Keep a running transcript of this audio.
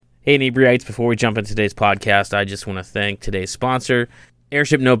Hey, Inebriites, before we jump into today's podcast, I just want to thank today's sponsor.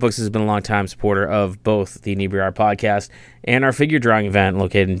 Airship Notebooks has been a long-time supporter of both the Inebriar podcast and our figure drawing event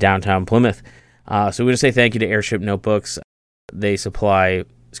located in downtown Plymouth. So we want to say thank you to Airship Notebooks. They supply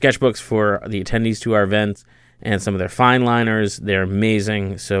sketchbooks for the attendees to our events and some of their fine liners. They're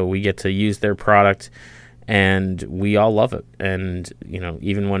amazing, so we get to use their product, and we all love it. And,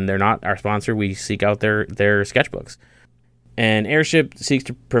 even when they're not our sponsor, we seek out their sketchbooks. And Airship seeks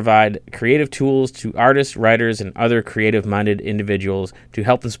to provide creative tools to artists, writers, and other creative-minded individuals to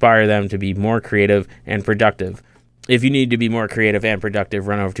help inspire them to be more creative and productive. If you need to be more creative and productive,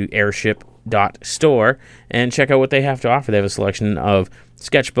 run over to airship.store and check out what they have to offer. They have a selection of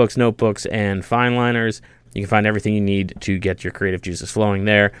sketchbooks, notebooks, and fine liners. You can find everything you need to get your creative juices flowing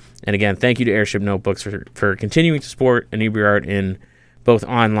there. And again, thank you to Airship Notebooks for continuing to support Inebriar art in both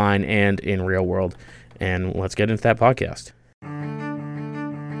online and in real world. And let's get into that podcast.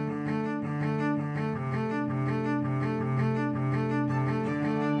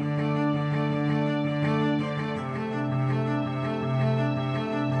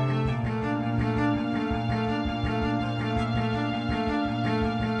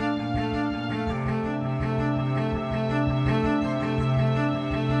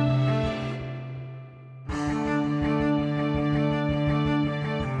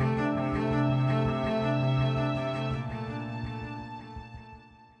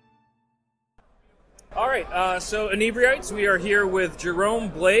 So Inebriites, we are here with Jerome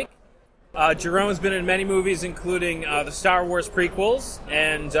Blake. Jerome has been in many movies, including the Star Wars prequels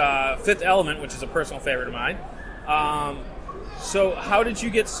and Fifth Element, which is a personal favorite of mine. So how did you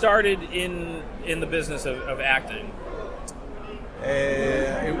get started in the business of acting?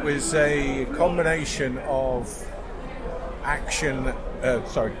 It was a combination of accident.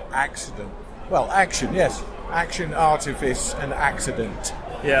 Well, action, yes. Action, artifice, and accident.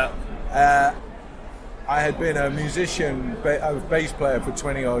 Yeah. I had been a musician, a bass player for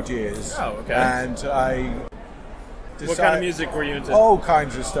 20-odd years. Oh, okay. And I decided... What kind of music were you into? All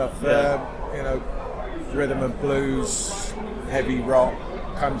kinds of stuff. Yeah. Rhythm and blues, heavy rock,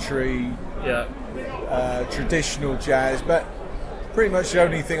 country, traditional jazz. But pretty much the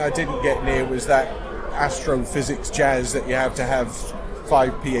only thing I didn't get near was that astrophysics jazz that you have to have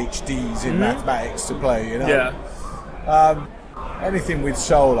 5 PhDs in mathematics to play, Yeah. Anything with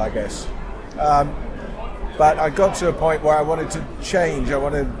soul, I guess. But I got to a point where I wanted to change. I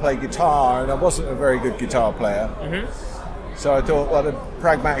wanted to play guitar, and I wasn't a very good guitar player. Mm-hmm. So I thought, well, the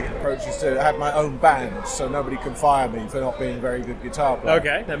pragmatic approach is to have my own band, so nobody can fire me for not being a very good guitar player.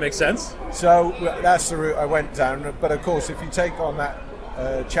 Okay, that makes sense. So that's the route I went down. But of course, if you take on that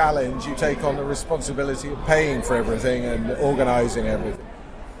challenge, you take on the responsibility of paying for everything and organising everything.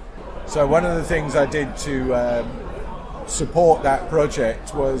 So one of the things I did to support that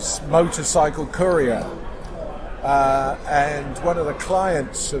project was Motorcycle Courier. And one of the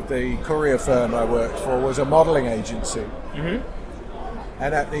clients of the courier firm I worked for was a modelling agency. Mm-hmm.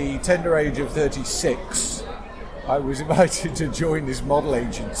 And at the tender age of 36, I was invited to join this model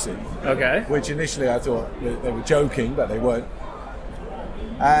agency. Okay. Which initially I thought they were joking, but they weren't.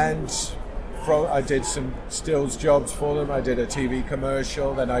 And I did some stills jobs for them. I did a TV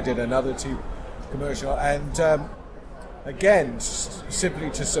commercial, then I did another TV commercial. And again,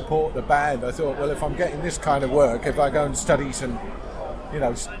 simply to support the band, I thought, well, if I'm getting this kind of work, if I go and study some,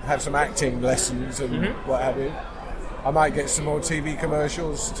 have some acting lessons and what have you, I might get some more TV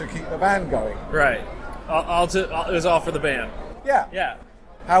commercials to keep the band going. Right. It was all for the band. Yeah. Yeah.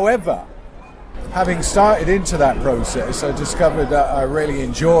 However, having started into that process, I discovered that I really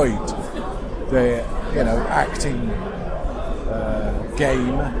enjoyed the, acting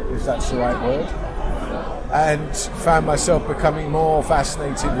game, if that's the right word. And found myself becoming more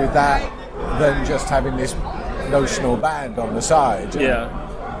fascinated with that than just having this notional band on the side. Yeah.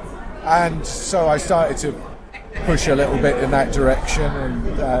 And so I started to push a little bit in that direction,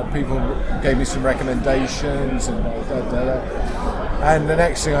 and people gave me some recommendations, and the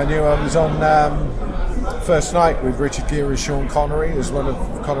next thing I knew, I was on First Night with Richard Gere and Sean Connery as one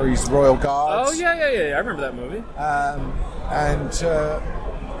of Connery's Royal Guards. Oh, yeah. I remember that movie. And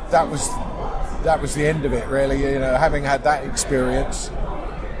that was the end of it, really. Having had that experience,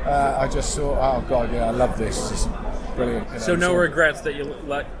 I just thought, oh God, I love this. It's brilliant. So no regrets that you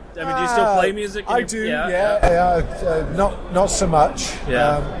like. I mean, do you still play music? I do. Not so much.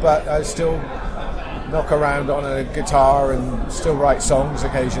 Yeah. But I still knock around on a guitar and still write songs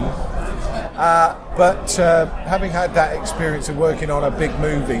occasionally. But having had that experience of working on a big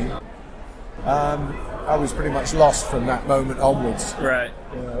movie, I was pretty much lost from that moment onwards. Right.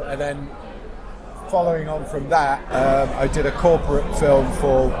 And then following on from that, I did a corporate film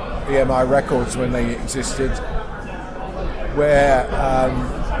for EMI Records when they existed, where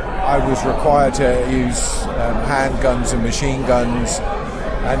I was required to use handguns and machine guns,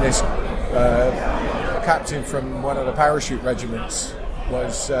 and this captain from one of the parachute regiments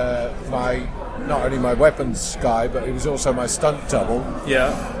was not only my weapons guy, but he was also my stunt double.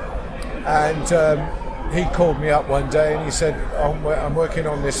 Yeah. And he called me up one day and he said, I'm working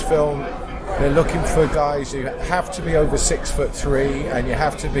on this film. They're looking for guys who have to be over 6'3" and you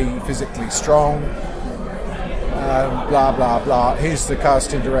have to be physically strong. Blah, blah, blah. Here's the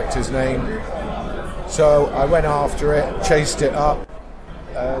casting director's name. So I went after it, chased it up,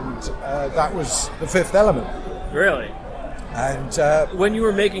 and that was The Fifth Element. Really? And when you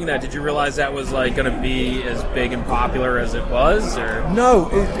were making that, did you realize that was like going to be as big and popular as it was? Or no,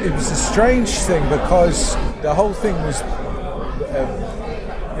 it was a strange thing because the whole thing was,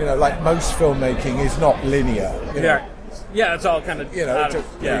 like most filmmaking, is not linear. Yeah, it's all kind of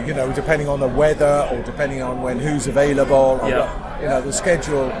depending on the weather or depending on who's available. The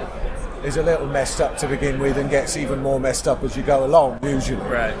schedule is a little messed up to begin with and gets even more messed up as you go along. Usually,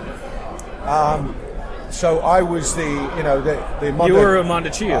 right. So I was the you were a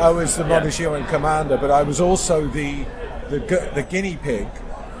Mondachio. I was the Mondachio commander, but I was also the guinea pig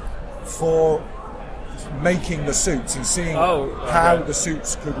for making the suits and seeing how the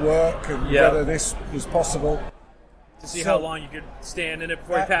suits could work and whether this was possible. To see how long you could stand in it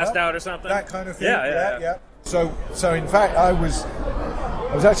before you passed out or something. That kind of thing. Yeah. So in fact, I was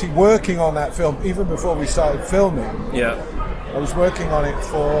actually working on that film even before we started filming. Yeah. I was working on it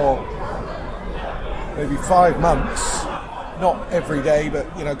for maybe 5 months, not every day, but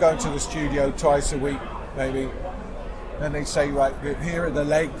going to the studio twice a week, maybe. And they say, right, here are the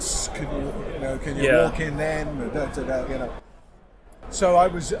legs. Can you walk in then? So I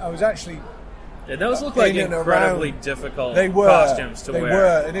was actually. Yeah, those look like incredibly difficult costumes to wear. They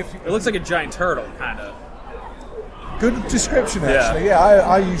were, and it looks like a giant turtle, kind of. Good description, actually. Yeah,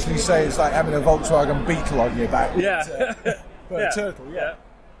 I usually say it's like having a Volkswagen Beetle on your back. Yeah, but a turtle. Yeah.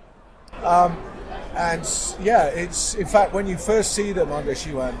 It's in fact when you first see them under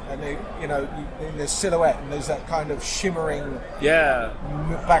Shiwan and they, in the silhouette and there's that kind of shimmering,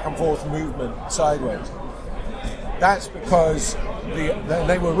 back and forth movement sideways. That's because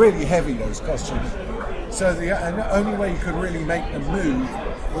they were really heavy, those costumes. So and the only way you could really make them move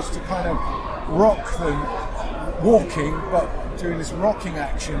was to kind of rock them, walking, but doing this rocking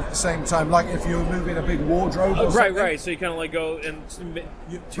action at the same time, like if you were moving a big wardrobe or something. Right. So you kind of like go and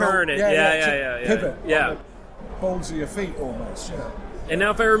turn it. Pivot. Yeah. On the balls of your feet almost. Yeah. And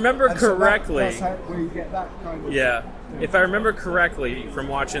now, if I remember correctly, so that's where you get that kind of. Yeah. If I remember correctly from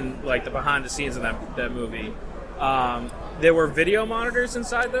watching like the behind the scenes of that movie. There were video monitors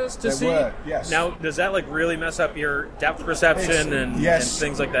inside those to see? There were, yes. Now, does that like really mess up your depth perception and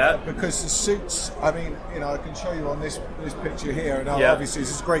things like that? Because the suits, I can show you on this picture here, and obviously this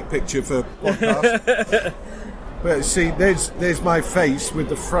is a great picture for podcast. But see, there's my face with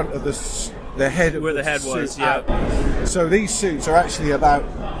the front of the head of where the head was, So these suits are actually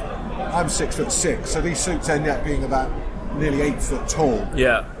I'm 6'6", so these suits end up being about nearly 8 foot tall.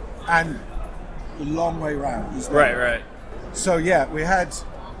 Yeah. And a long way round as well. Right. So we had,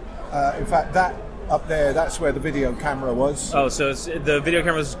 in fact, that up there, that's where the video camera was. Oh, so the video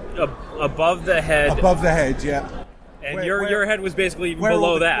camera was above the head. Above the head, yeah. And your head was basically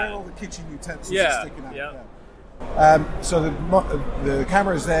below that. Where all the kitchen utensils are sticking out. Yeah. So the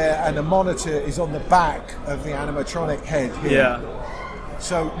camera's there, and the monitor is on the back of the animatronic head here. Yeah.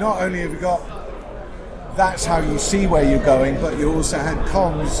 So not only have you got, that's how you see where you're going, but you also had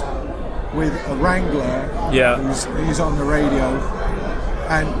comms with a Wrangler who's on the radio,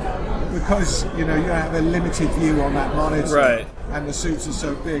 and because you have a limited view on that monitor, and the suits are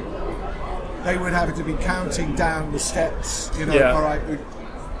so big, they would have to be counting down the steps. All right,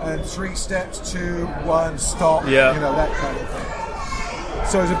 and 3 steps, 2, 1, stop. That kind of thing.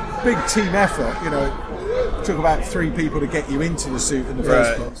 So it's a big team effort. It took about 3 people to get you into the suit in the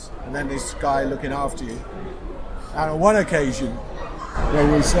first place, and then this guy looking after you. And on one occasion, there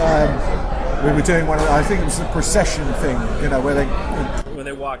was we were doing I think it was the procession thing, where when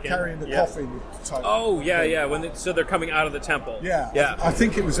they walk in, carrying the coffin type. Oh yeah. So they're coming out of the temple. Yeah. I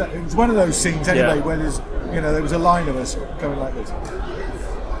think it was one of those scenes anyway where there's there was a line of us going like this,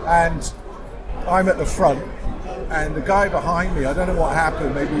 and I'm at the front, and the guy behind me, I don't know what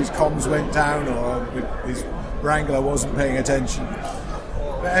happened. Maybe his comms went down or his Wrangler wasn't paying attention.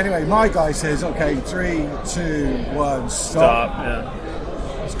 But anyway, my guy says, okay, 3, 2, 1, stop.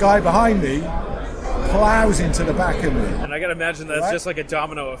 This guy behind me plows into the back of me. And I gotta imagine that's just like a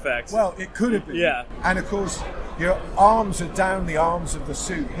domino effect. Well, it could have been. Yeah. And of course, your arms are down the arms of the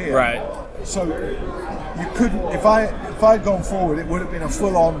suit here. Right. So you couldn't. If I'd gone forward, it would have been a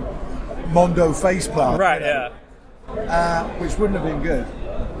full-on Mondo faceplant. Right. Yeah. Which wouldn't have been good.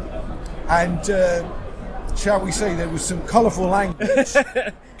 And shall we say there was some colourful language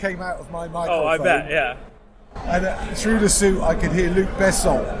came out of my microphone. Oh, I bet. Yeah. And through the suit, I could hear Luc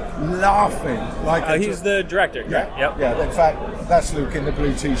Besson laughing like he's the director. Yeah. Yep. Yeah. In fact, that's Luke in the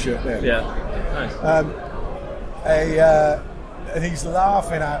blue T-shirt there. Yeah. Nice. And he's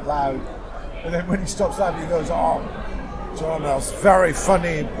laughing out loud. And then when he stops laughing, he goes, "Oh, John, that's very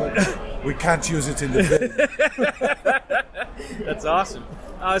funny, but we can't use it in the film." That's awesome.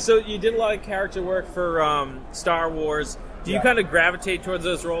 So you did a lot of character work for Star Wars. Do you kind of gravitate towards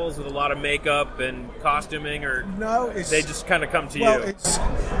those roles with a lot of makeup and costuming, or no? They just kind of come to you. It's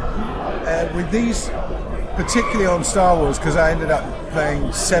with these, particularly on Star Wars, because I ended up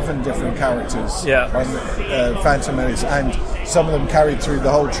playing 7 different characters on Phantom Menace, and some of them carried through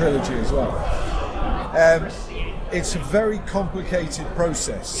the whole trilogy as well. It's a very complicated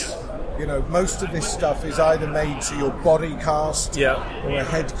process. You know, most of this stuff is either made to your body cast or a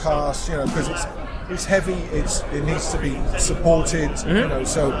head cast. You know, because it's heavy. It needs to be supported. You know,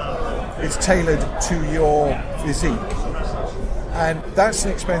 so it's tailored to your physique, and that's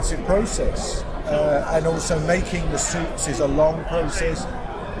an expensive process. And also making the suits is a long process.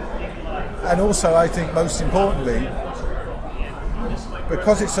 And also, I think most importantly,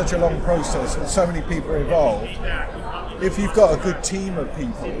 because it's such a long process and so many people are involved, if you've got a good team of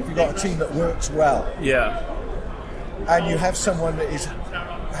people, if you've got a team that works well, and you have someone that is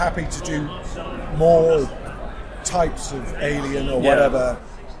happy to do more types of alien or whatever,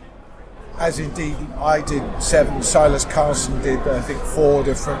 as indeed I did 7, Silas Carson did, I think, 4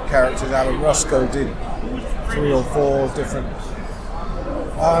 different characters, Alan Rusko did 3 or 4 different.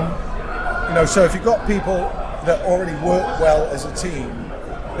 You know, so if you've got people that already work well as a team,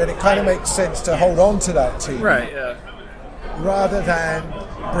 then it kind of makes sense to hold on to that team. Right, yeah. Rather than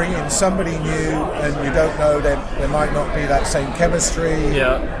bring in somebody new and you don't know, there might not be that same chemistry.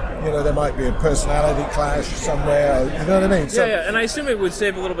 Yeah. You know, there might be a personality clash somewhere. You know what I mean? So, yeah. And I assume it would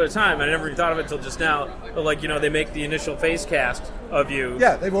save a little bit of time. I never even thought of it until just now. But, like, you know, they make the initial face cast of you.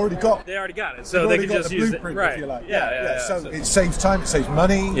 Yeah, they've already got it. So they can just use it. Right. If you like. Yeah. So it saves time, it saves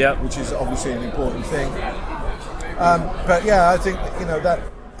money, which is obviously an important thing. But, yeah, I think, you know, that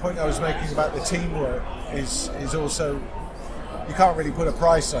point I was making about the teamwork is also... You can't really put a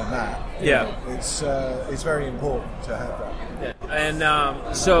price on that. Yeah. It's very important to have that. Yeah.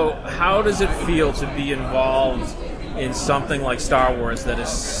 And so how does it feel to be involved in something like Star Wars that is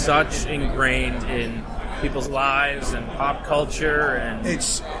such ingrained in people's lives and pop culture? And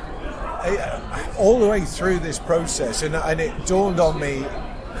it's all the way through this process, and it dawned on me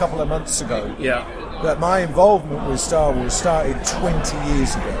a couple of months ago that my involvement with Star Wars started 20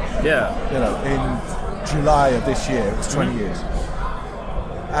 years ago. Yeah. You know, in July of this year, it was 20 years.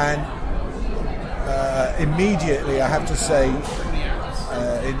 And immediately, I have to say,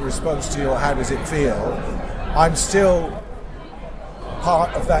 in response to your how does it feel, I'm still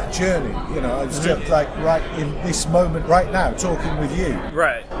part of that journey. You know, I'm still like right in this moment right now, talking with you.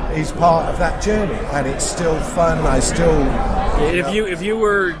 Right. Is part of that journey, and it's still fun. I still. If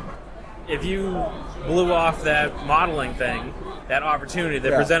you blew off that modeling thing, that opportunity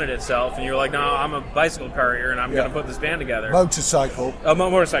that presented itself, and you're like, no, I'm a bicycle courier, and I'm going to put this band together. Motorcycle. Oh,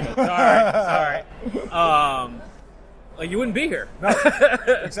 motorcycle. Sorry. Like, you wouldn't be here. No,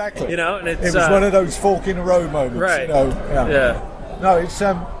 exactly. You know, and it was one of those fork in the road moments. Right. You know? No, it's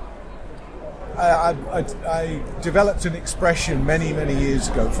I developed an expression many, many years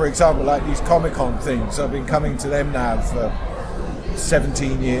ago. For example, like these Comic-Con things. I've been coming to them now for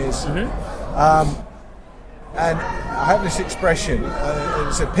 17 years. And I have this expression,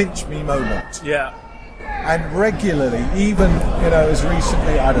 it's a pinch me moment. Yeah. And regularly, even, you know, as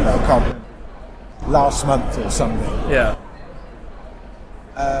recently, I don't know, I can't remember, last month or something. Yeah.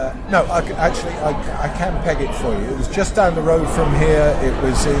 No, I can peg it for you. It was just down the road from here. It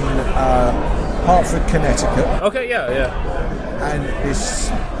was in Hartford, Connecticut. Okay, yeah. And this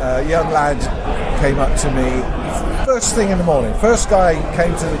young lad came up to me first thing in the morning. First guy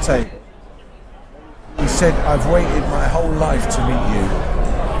came to the table. He said, I've waited my whole life to meet you.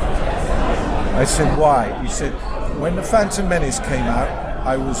 I said, why? He said, when The Phantom Menace came out,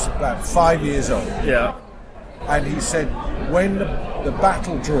 I was about 5 years old. Yeah. And he said, when the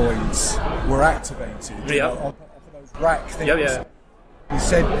battle droids were activated, you know, on those rack things, he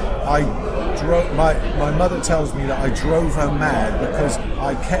said, my mother tells me that I drove her mad because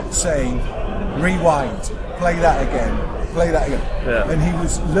I kept saying, rewind, play that again. play that again. Yeah. And he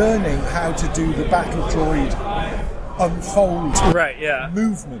was learning how to do the battle droid unfold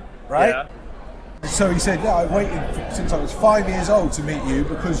movement, right? Yeah. So he said, yeah, I waited since I was 5 years old to meet you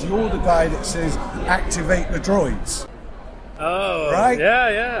because you're the guy that says activate the droids. Oh, right?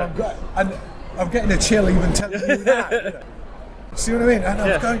 Yeah. And I'm getting a chill even telling you that. You know? See what I mean? And I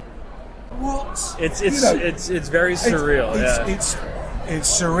was going, what? It's very surreal.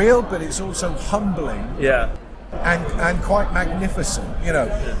 It's surreal, but it's also humbling. Yeah. And quite magnificent, you know.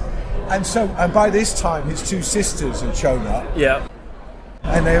 And and by this time, his two sisters had shown up. Yeah.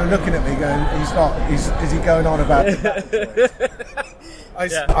 And they were looking at me going, is he going on about the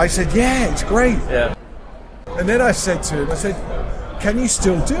I said, yeah, it's great. Yeah. And then I said to him, can you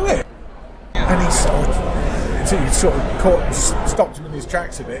still do it? And he sort of stopped him in his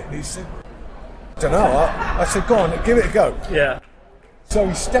tracks a bit, and he said, I don't know. I said, go on, give it a go. Yeah. So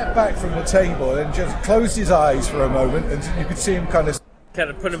he stepped back from the table and just closed his eyes for a moment, and you could see him kind of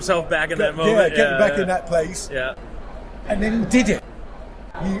put himself back in that moment. Yeah, getting back in that place. Yeah. And then he did it.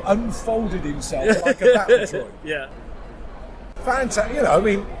 He unfolded himself like a battle droid. Yeah. Fantastic. You know, I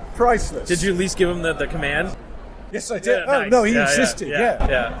mean, priceless. Did you at least give him the command? Yes, I did. Yeah, nice. No, he insisted. Yeah.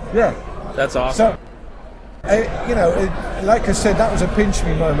 That's awesome. So, like I said, that was a pinch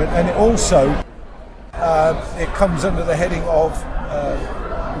me moment, and it also it comes under the heading of.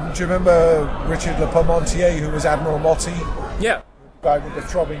 Do you remember Richard Le Parmentier, who was Admiral Motti? Yeah. The guy with the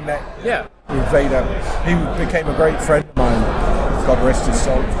throbbing neck. Yeah. With Vader. He became a great friend of mine. God rest his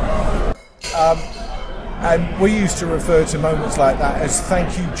soul. And we used to refer to moments like that as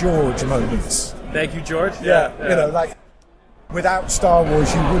 "Thank you, George" moments. Thank you, George. Yeah. You know, like without Star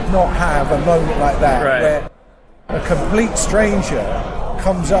Wars, you would not have a moment like that where a complete stranger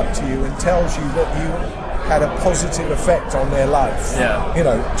comes up to you and tells you that you had a positive effect on their life. Yeah. You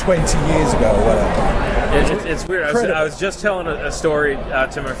know, 20 years ago or whatever. It's weird. I was just telling a story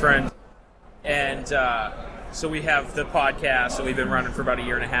to my friend, and so we have the podcast that we've been running for about a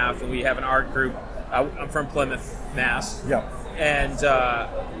year and a half, and we have an art group. I'm from Plymouth, Mass. Yeah. And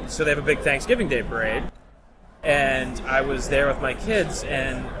so they have a big Thanksgiving Day parade, and I was there with my kids,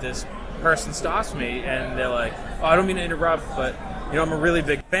 and this person stops me, and they're like, "Oh, I don't mean to interrupt, but you know, I'm a really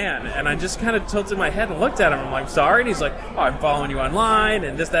big fan." And I just kind of tilted my head and looked at him. I'm like, "Sorry." And he's like, "Oh, I'm following you online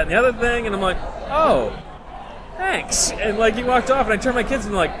and this, that, and the other thing." And I'm like, "Oh, thanks." And like he walked off, and I turned to my kids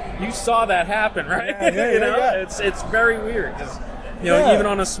and I'm like, "You saw that happen, right?" Yeah, you know, yeah. It's very weird because you know, even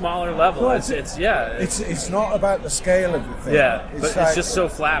on a smaller level, well, it's not about the scale of the thing. Yeah, it's but like, it's just so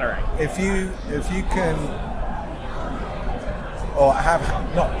flattering. If you can, or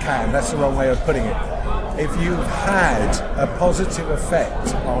that's the wrong way of putting it. If you've had a positive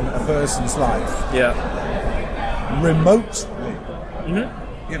effect on a person's life, remotely,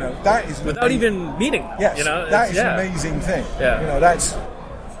 you know, that is without even meeting. Yes, you know, that is an amazing thing. Yeah. You know, that's,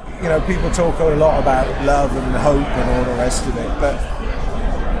 you know, people talk a lot about love and hope and all the rest of it, but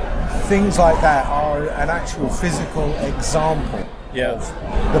things like that are an actual physical example of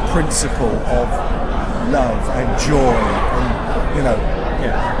the principle of love and joy and, you know,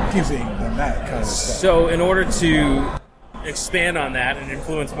 giving and that kind of stuff. So in order to expand on that and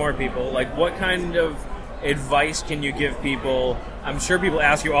influence more people, like what kind of advice can you give people? I'm sure people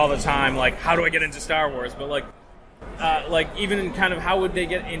ask you all the time, like, how do I get into Star Wars? But like even in kind of how would they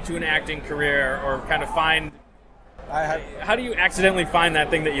get into an acting career or kind of find... how do you accidentally find that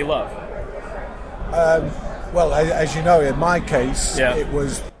thing that you love? Well, as you know, in my case, it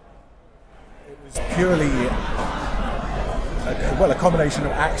was purely a combination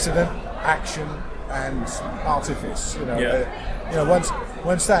of accident, action, and artifice. You know,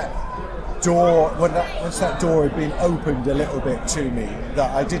 once that door had been opened a little bit to me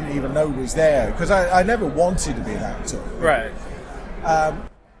that I didn't even know was there, because I never wanted to be an actor. Right.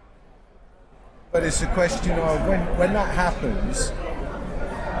 But it's a question of when that happens,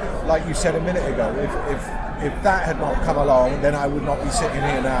 like you said a minute ago, if that had not come along, then I would not be sitting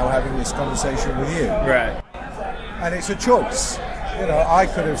here now having this conversation with you. Right. And it's a choice. You know, I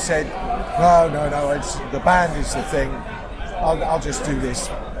could have said, no, it's the band is the thing. I'll just do this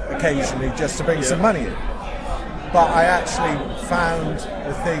occasionally just to bring some money in. But I actually found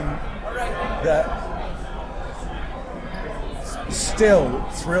a thing that still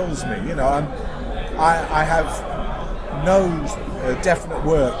thrills me. You know, I have no definite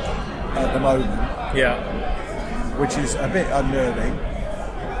work at the moment. Yeah. Which is a bit unnerving,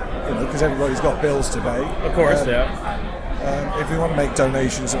 you know, because everybody's got bills to pay. Of course, if you want to make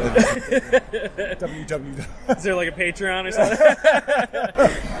donations at www. Is there like a Patreon or something?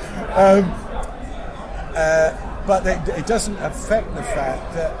 But it doesn't affect the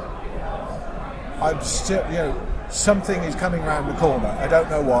fact that I'm still, you know, something is coming around the corner. I don't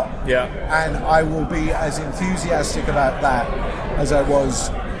know what. Yeah. And I will be as enthusiastic about that as I was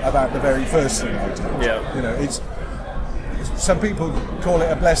about the very first thing I did. Yeah. You know, it's some people call it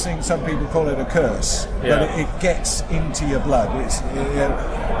a blessing, some people call it a curse, but it gets into your blood.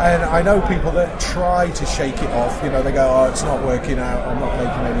 And I know people that try to shake it off. You know, they go, "Oh, it's not working out. I'm not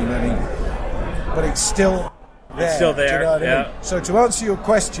making any money," but it's still there. It's still there. Do you know what yeah. I mean? So to answer your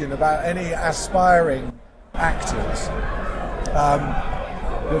question about any aspiring actors,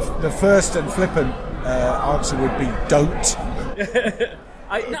 the first and flippant answer would be don't.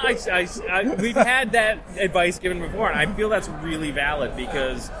 We've had that advice given before, and I feel that's really valid,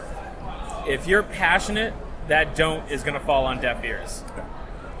 because if you're passionate, that don't is going to fall on deaf ears,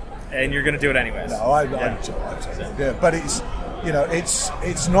 and you're going to do it anyways. No, yeah, but it's, you know,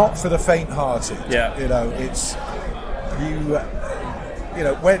 it's not for the faint-hearted. Yeah, you know, it's you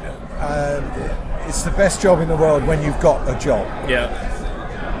know, when it's the best job in the world when you've got a job. Yeah,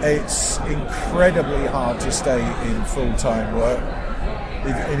 it's incredibly hard to stay in full-time work.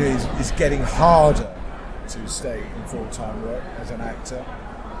 It's getting harder to stay in full-time work as an actor.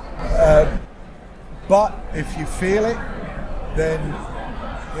 But if you feel it, then,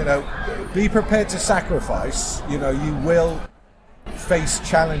 you know, be prepared to sacrifice. You know, you will face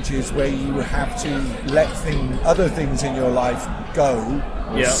challenges where you have to let other things in your life go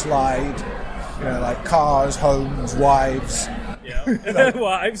or slide. You know, like cars, homes, wives. Yeah. You know,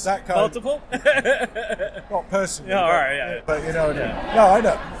 wives. That kind multiple. Not personally. Yeah, all right. Yeah. But you know, what I mean? Yeah. No, I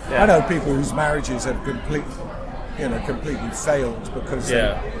know. Yeah. I know people whose marriages have completely failed because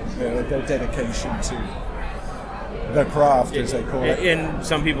their dedication to the craft, as they call it. And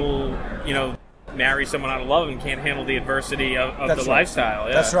some people, you know, marry someone out of love and can't handle the adversity of the lifestyle.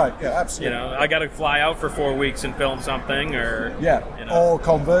 Yeah. That's right. Yeah, absolutely. You know, I got to fly out for 4 weeks and film something, or you know. Or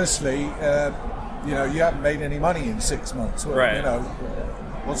conversely, you know, you haven't made any money in 6 months. Well, right. You know,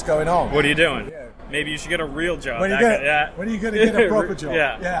 what's going on? What are you doing? Yeah. Maybe you should get a real job. When are you going to get a proper job?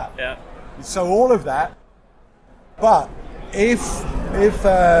 Yeah. So all of that. But if you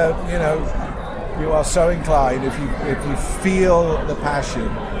know, you are so inclined, if you feel the passion,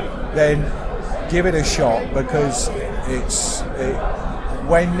 then give it a shot, because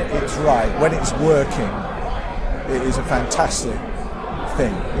when it's right, when it's working, it is a fantastic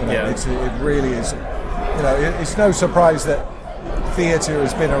thing. You know, it really is. You know, it's no surprise that theatre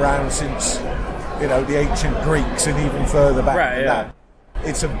has been around since, you know, the ancient Greeks and even further back than that.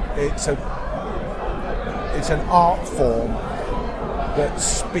 It's an art form that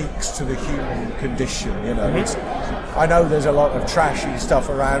speaks to the human condition. You know, I know there's a lot of trashy stuff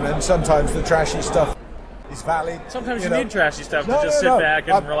around, and sometimes the trashy stuff is valid. Sometimes you need trashy stuff to just sit back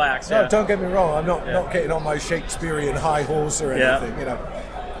and relax. No, don't get me wrong. I'm not getting on my Shakespearean high horse or anything. You know,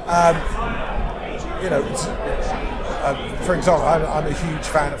 you know. For example, I'm a huge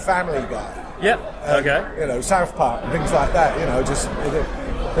fan of Family Guy. Yep. You know, South Park and things like that. You know,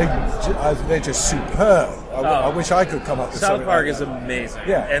 they're just superb. I wish I could come up with South Park like is amazing.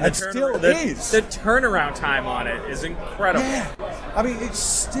 Yeah, and it still is. The turnaround time on it is incredible. Yeah, I mean, it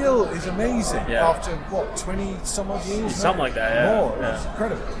still is amazing after 20 some odd years, something like that. Yeah, more. It's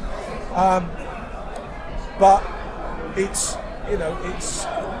incredible. But it's, you know, it's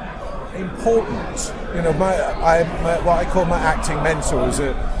important. You know, what I call my acting mentor is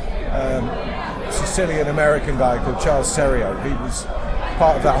a Sicilian American guy called Charles Serio. He was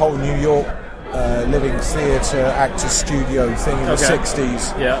part of that whole New York living theatre actor studio thing in the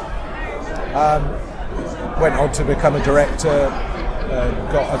 60s. Yeah. Went on to become a director.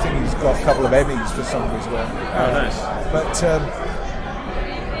 I think he's got a couple of Emmys for some of his work. Oh, nice. But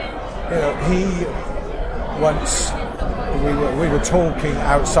you know, he once we were talking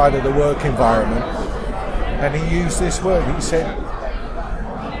outside of the work environment, and he used this word. He said,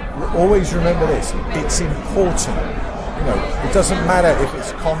 "Always remember this. It's important. You know, it doesn't matter if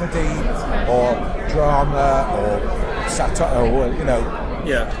it's comedy or drama or satire, or, you know,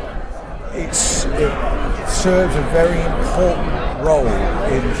 it serves a very important role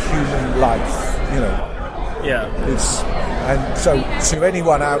in human life. You know, and so to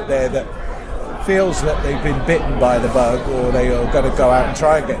anyone out there that feels that they've been bitten by the bug, or they are going to go out and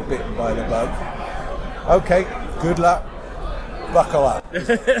try and get bitten by the bug, okay, good luck. Buckle up."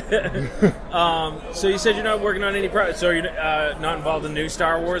 So you said you're not working on any projects. So you're not involved in new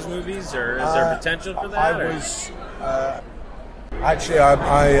Star Wars movies, or is there potential for that? I was actually.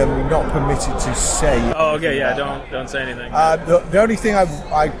 I am not permitted to say. Oh, okay. Yeah, don't say anything. The only thing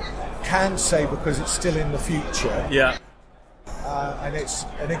I can say, because it's still in the future. Yeah. And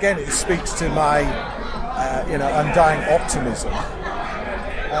again, it speaks to my undying optimism.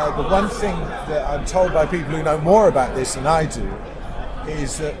 the one thing that I'm told by people who know more about this than I do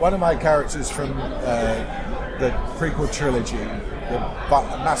is that one of my characters from the prequel trilogy,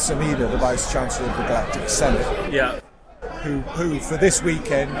 Masamida, the Vice Chancellor of the Galactic Senate, who for this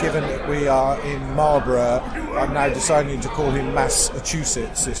weekend, given that we are in Marlborough, I'm now deciding to call him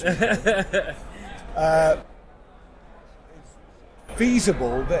Massachusetts. It's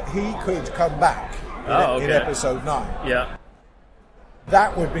feasible that he could come back in episode 9. Yeah.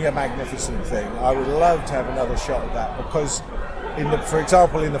 That would be a magnificent thing. I would love to have another shot at that because, for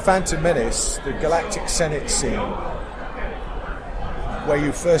example, in The Phantom Menace, the Galactic Senate scene, where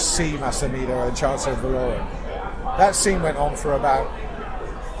you first see Masamida and Chancellor Valoran, that scene went on for about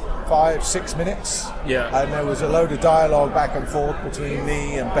 5-6 minutes. Yeah. And there was a load of dialogue back and forth between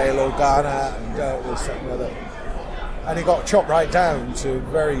me and Bail Organa and this and the other. And it got chopped right down to a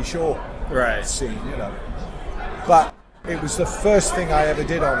very short scene, But it was the first thing I ever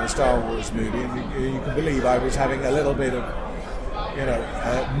did on a Star Wars movie, and you can believe I was having a little bit of,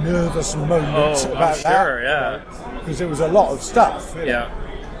 a nervous moment about that. Because there was a lot of stuff.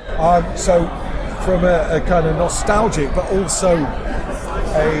 So, from a kind of nostalgic, but also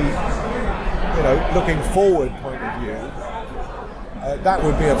a looking forward point of view, that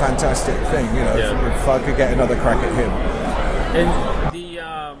would be a fantastic thing. If I could get another crack at him. And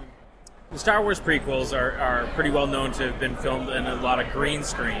the Star Wars prequels are pretty well known to have been filmed in a lot of green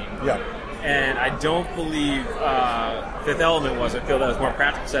screen. Yeah. And I don't believe Fifth Element was. I feel that was more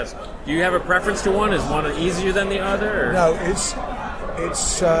practical sets. Do you have a preference to one? Is one easier than the other? Or? No, it's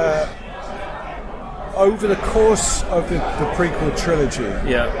over the course of the prequel trilogy.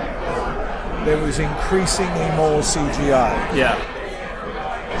 There was increasingly more CGI.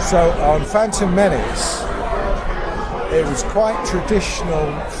 So on Phantom Menace, it was quite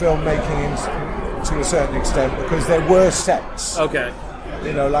traditional filmmaking to a certain extent because there were sets. Okay.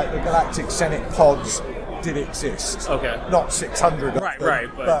 Like the Galactic Senate pods did exist. Okay. Not 600 of them. Right,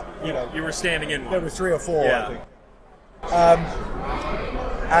 but you were standing in one. There were 3 or 4, I think.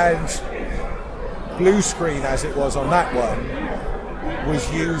 And blue screen, as it was on that one,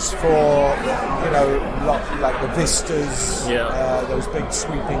 was used for, like the vistas, those big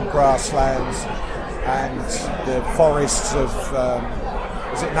sweeping grasslands, and the forests of,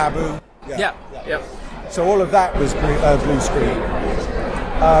 was it Naboo? Yeah. So all of that was blue screen.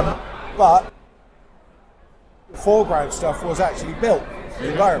 But the foreground stuff was actually built,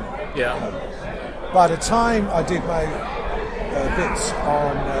 the environment. By the time I did my bits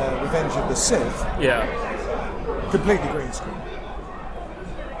on Revenge of the Sith, completely green screen.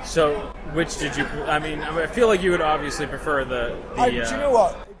 So, which did you? I feel like you would obviously prefer the do you know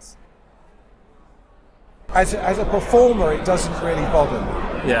what? As a performer, it doesn't really bother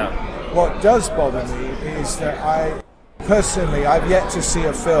me. What does bother me is that I've yet to see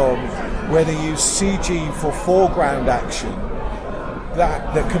a film where they use CG for foreground action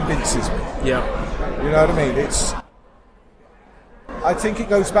that convinces me. You know what I mean? I think it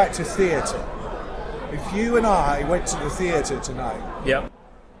goes back to theatre. If you and I went to the theatre tonight,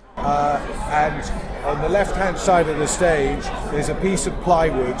 and on the left-hand side of the stage, there's a piece of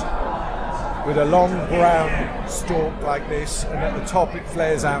plywood with a long brown stalk like this, and at the top it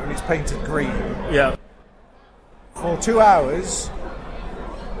flares out and it's painted green. For 2 hours,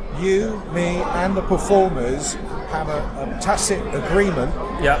 you, me, and the performers have a tacit agreement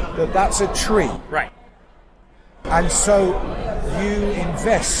that that's a tree. Right. And so you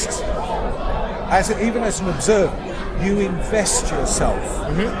invest, even as an observer, you invest yourself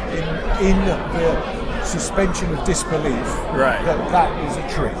in the suspension of disbelief that is a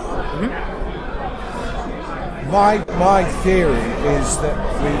tree. My theory is that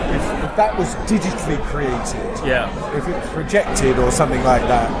if that was digitally created, if it's projected or something like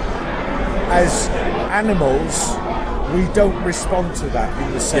that, as animals, we don't respond to that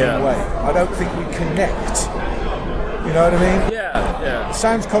in the same way. I don't think we connect. You know what I mean? It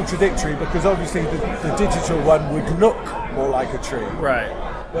sounds contradictory because obviously the digital one would look more like a tree. Right.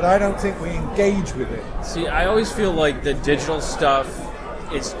 But I don't think we engage with it. See, I always feel like the digital stuff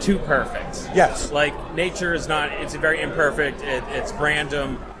is too perfect. Yes. Like, nature is not, it's very imperfect, it's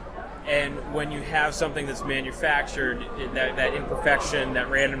random, and when you have something that's manufactured, that imperfection, that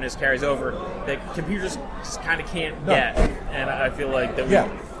randomness carries over, that computers just kind of can't get. And I feel like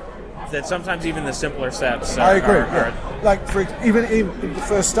that sometimes even the simpler sets I agree. Like, even in the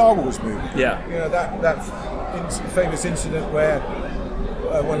first Star Wars movie, that famous incident where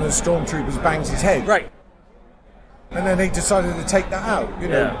one of the stormtroopers bangs his head. Right. And then they decided to take that out,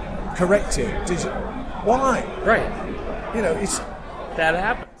 correct it. Why? Right. It's... That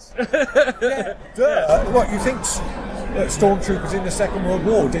happens. What, you think that stormtroopers in the Second World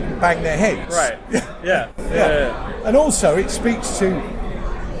War didn't bang their heads. Right. Yeah. And also, it speaks to,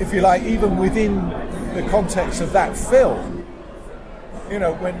 if you like, even within the context of that film, you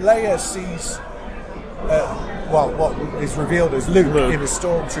know, when Leia sees, what is revealed as Luke in a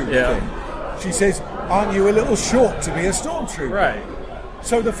stormtrooper thing, she says, "Aren't you a little short to be a stormtrooper?" Right.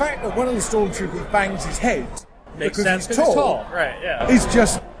 So the fact that one of the stormtroopers bangs his head Makes because sense he's because tall, he's tall. Right, yeah. is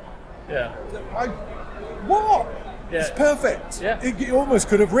just, what? Yeah. It's perfect. Yeah. You almost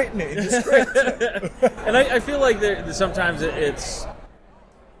could have written it in the script. And I feel like sometimes it's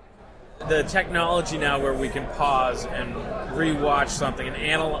the technology now where we can pause and rewatch something and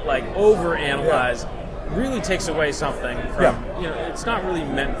overanalyze really takes away something from, you know, it's not really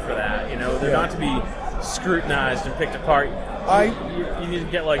meant for that, you know, they're not to be scrutinized and picked apart. You need to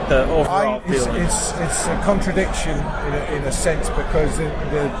get like the overall feeling. It's a contradiction in a sense, because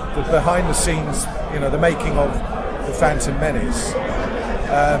the behind the scenes, you know, the making of the Phantom Menace,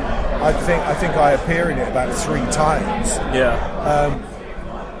 I think I appear in it about 3 times.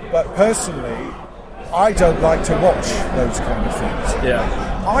 But personally, I don't like to watch those kind of things.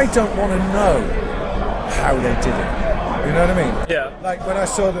 I don't want to know how they did it. You know what I mean? Like when I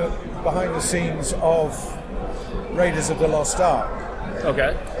saw the behind the scenes of Raiders of the Lost Ark.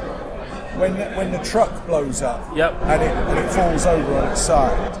 Okay. When the truck blows up and it falls over on its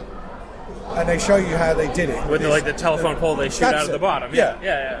side, and they show you how they did it with the telephone pole they shoot out of the bottom.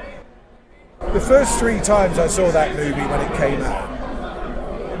 Yeah. The first 3 times I saw that movie when it came out,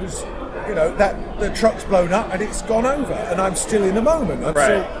 it was, you know, that the truck's blown up and it's gone over, and I'm still in the moment. I'm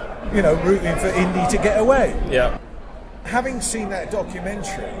still, you know, rooting for Indy to get away. Having seen that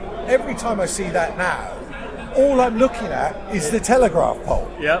documentary, every time I see that now, all I'm looking at is the telegraph pole.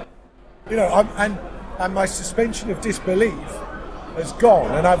 You know, and my suspension of disbelief has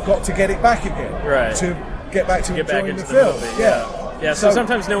gone, and I've got to get it back again to get back to enjoying the film. So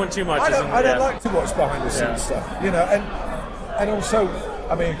sometimes knowing too much. I don't like to watch behind the scenes stuff, you know, and also,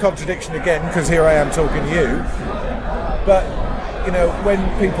 I mean, contradiction again, because here I am talking to you, but you know, when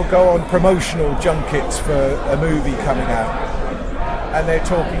people go on promotional junkets for a movie coming out, and they're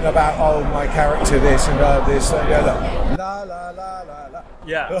talking about, oh, my character this and this, and la la la la la.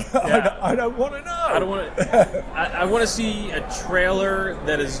 I don't want to know. I don't want to. I want to see a trailer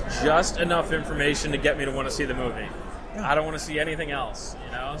that is just enough information to get me to want to see the movie. I don't want to see anything else.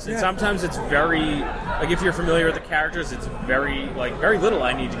 You know, sometimes it's very like, if you're familiar with the characters, it's very little.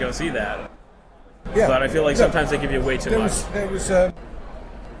 I need to go see that. But I feel like sometimes they give you way too much. There was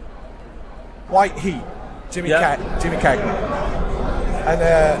White Heat, Jimmy Cagney,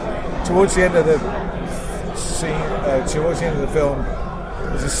 and towards the end of the scene, towards the end of the film,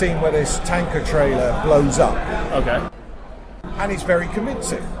 there's a scene where this tanker trailer blows up. And it's very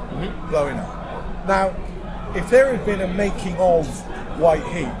convincing, blowing up. Now, if there had been a making of White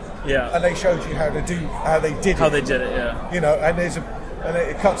Heat, and they showed you how they did it, you know, and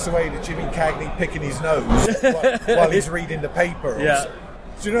it cuts away to Jimmy Cagney picking his nose while he's reading the paper. Do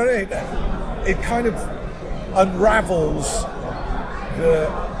you know what I mean? It kind of unravels the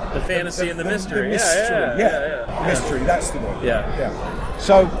fantasy and the mystery. Mystery, that's the word.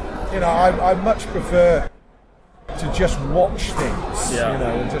 So, you know, I much prefer to just watch things, you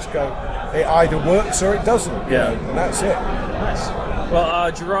know, and just go, it either works or it doesn't, you know, and that's it. Nice.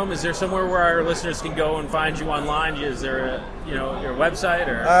 Well, Jerome, is there somewhere where our listeners can go and find you online? Is there your website?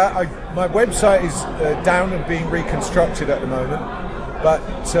 Or my website is down and being reconstructed at the moment, but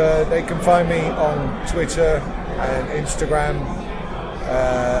they can find me on Twitter and Instagram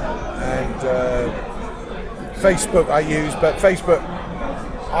and Facebook I use, but Facebook,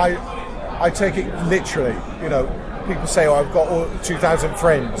 I take it literally. You know, people say, oh, I've got 2,000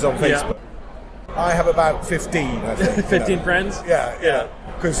 friends on Facebook. I have about 15, I think. 15 friends? Yeah.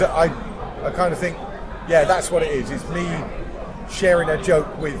 Because I kind of think, that's what it is. It's me sharing a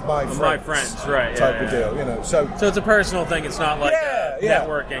joke with my friends. My friends, right. Type of deal, you know. So it's a personal thing. It's not like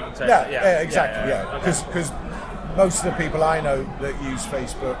networking type. Exactly. Because most of the people I know that use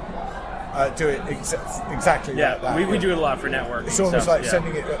Facebook do it exactly like that. We do it a lot for networking. It's almost like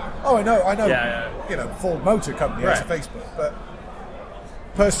sending it. Oh, I know. You know, Ford Motor Company has a Facebook, but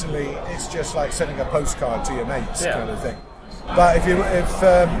personally, it's just like sending a postcard to your mates, kind of thing. But if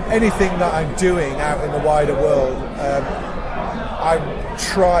anything that I'm doing out in the wider world, I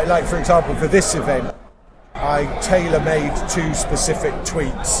try, like for example, for this event, I tailor-made 2 specific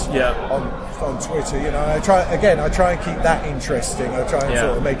tweets on Twitter. You know, I try and keep that interesting. I try and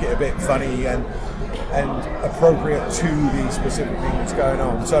sort of make it a bit funny and and appropriate to the specific thing that's going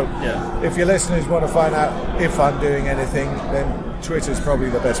on. So if your listeners want to find out if I'm doing anything, then Twitter's probably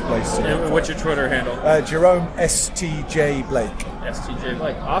the best place to And what's your Twitter handle? Jerome STJ Blake. STJ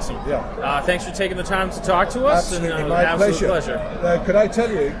Blake. Awesome. Yeah. Thanks for taking the time to talk to us. Absolutely, and, my absolute pleasure. Could I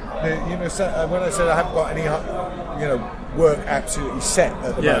tell you, when I said I haven't got any, work absolutely set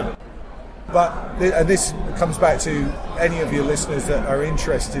at the moment. But and this comes back to any of your listeners that are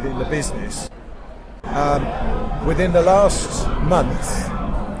interested in the business. Within the last month,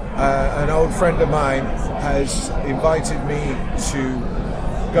 an old friend of mine has invited me to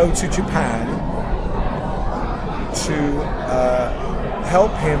go to Japan to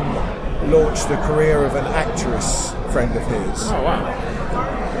help him launch the career of an actress friend of his. Oh, wow.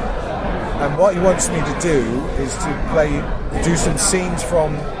 And what he wants me to do is to do some scenes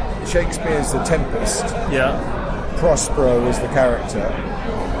from Shakespeare's The Tempest. Yeah. Prospero is the character.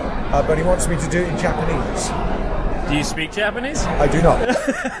 But he wants me to do it in Japanese. Do you speak Japanese? I do not.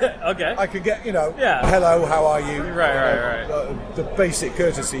 Okay. I could get, hello, how are you? Right. The basic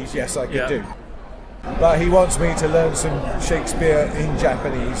courtesies, yes, I could do. But he wants me to learn some Shakespeare in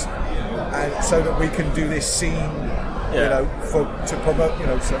Japanese, and so that we can do this scene, to promote,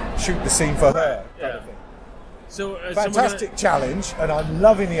 to shoot the scene for her. Kind of thing. So fantastic challenge, and I'm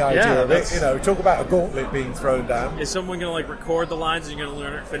loving the idea of it. Talk about a gauntlet being thrown down. Is someone going to record the lines and you're going to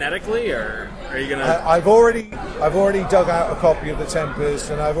learn it phonetically, or are you going to? I've already dug out a copy of The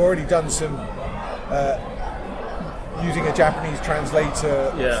Tempest, and I've already done some using a Japanese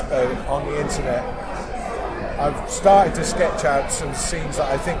translator on the internet. I've started to sketch out some scenes that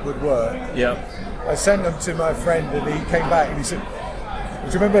I think would work. Yep. I sent them to my friend, and he came back and he said, "Do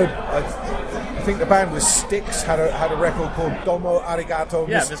you remember? I think the band was Styx had a record called Domo Arigato."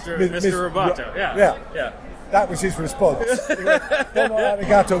 Yeah, Mr. Roboto. Yeah. That was his response. He went, "Domo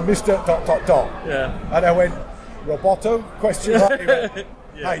Arigato, Mr. ... Yeah. And I went, "Roboto?" Question mark. He went,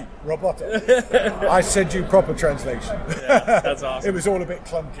 "Hey, Roboto." I sent you proper translation. Yeah, that's awesome. It was all a bit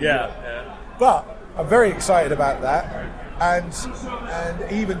clunky. Yeah. But I'm very excited about that, and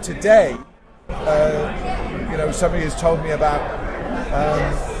even today, somebody has told me about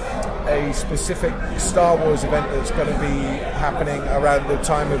a specific Star Wars event that's going to be happening around the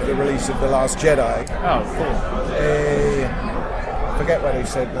time of the release of The Last Jedi. Oh, cool. I forget where they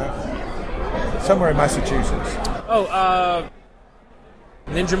said that. Somewhere in Massachusetts. Oh,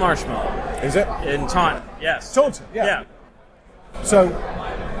 Ninja Marshmallow. Is it? In Taunton, yes. Taunton, yeah. So,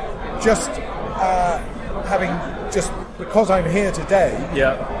 just because I'm here today,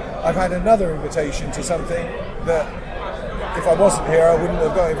 I've had another invitation to something that if I wasn't here I wouldn't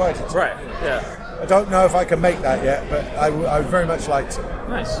have got invited to. Right, yeah. I don't know if I can make that yet, but I would very much like to.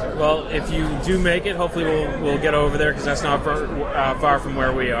 Nice. Well, if you do make it, hopefully we'll get over there, because that's not far from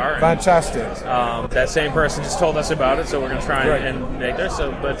where we are. Fantastic. That same person just told us about it, so we're going to try and make there.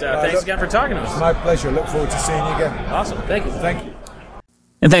 So, but thanks again for talking to us. My pleasure. Look forward to seeing you again. Awesome. Thank you. Thank you.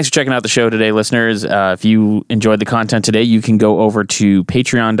 And thanks for checking out the show today, listeners. If you enjoyed the content today, you can go over to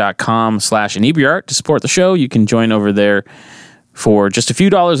patreon.com/inebriart to support the show. You can join over there for just a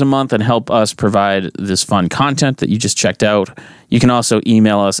few dollars a month and help us provide this fun content that you just checked out. You can also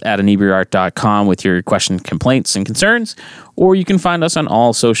email us at inebriart.com with your questions, complaints, and concerns, or you can find us on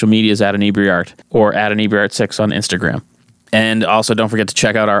all social medias at inebriart or at inebriart6 on Instagram. And also don't forget to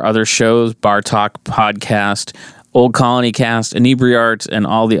check out our other shows, Bar Talk Podcast, Old Colony Cast, Inebriart, and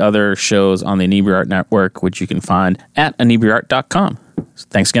all the other shows on the Inebriart Network, which you can find at inebriart.com. So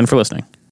thanks again for listening.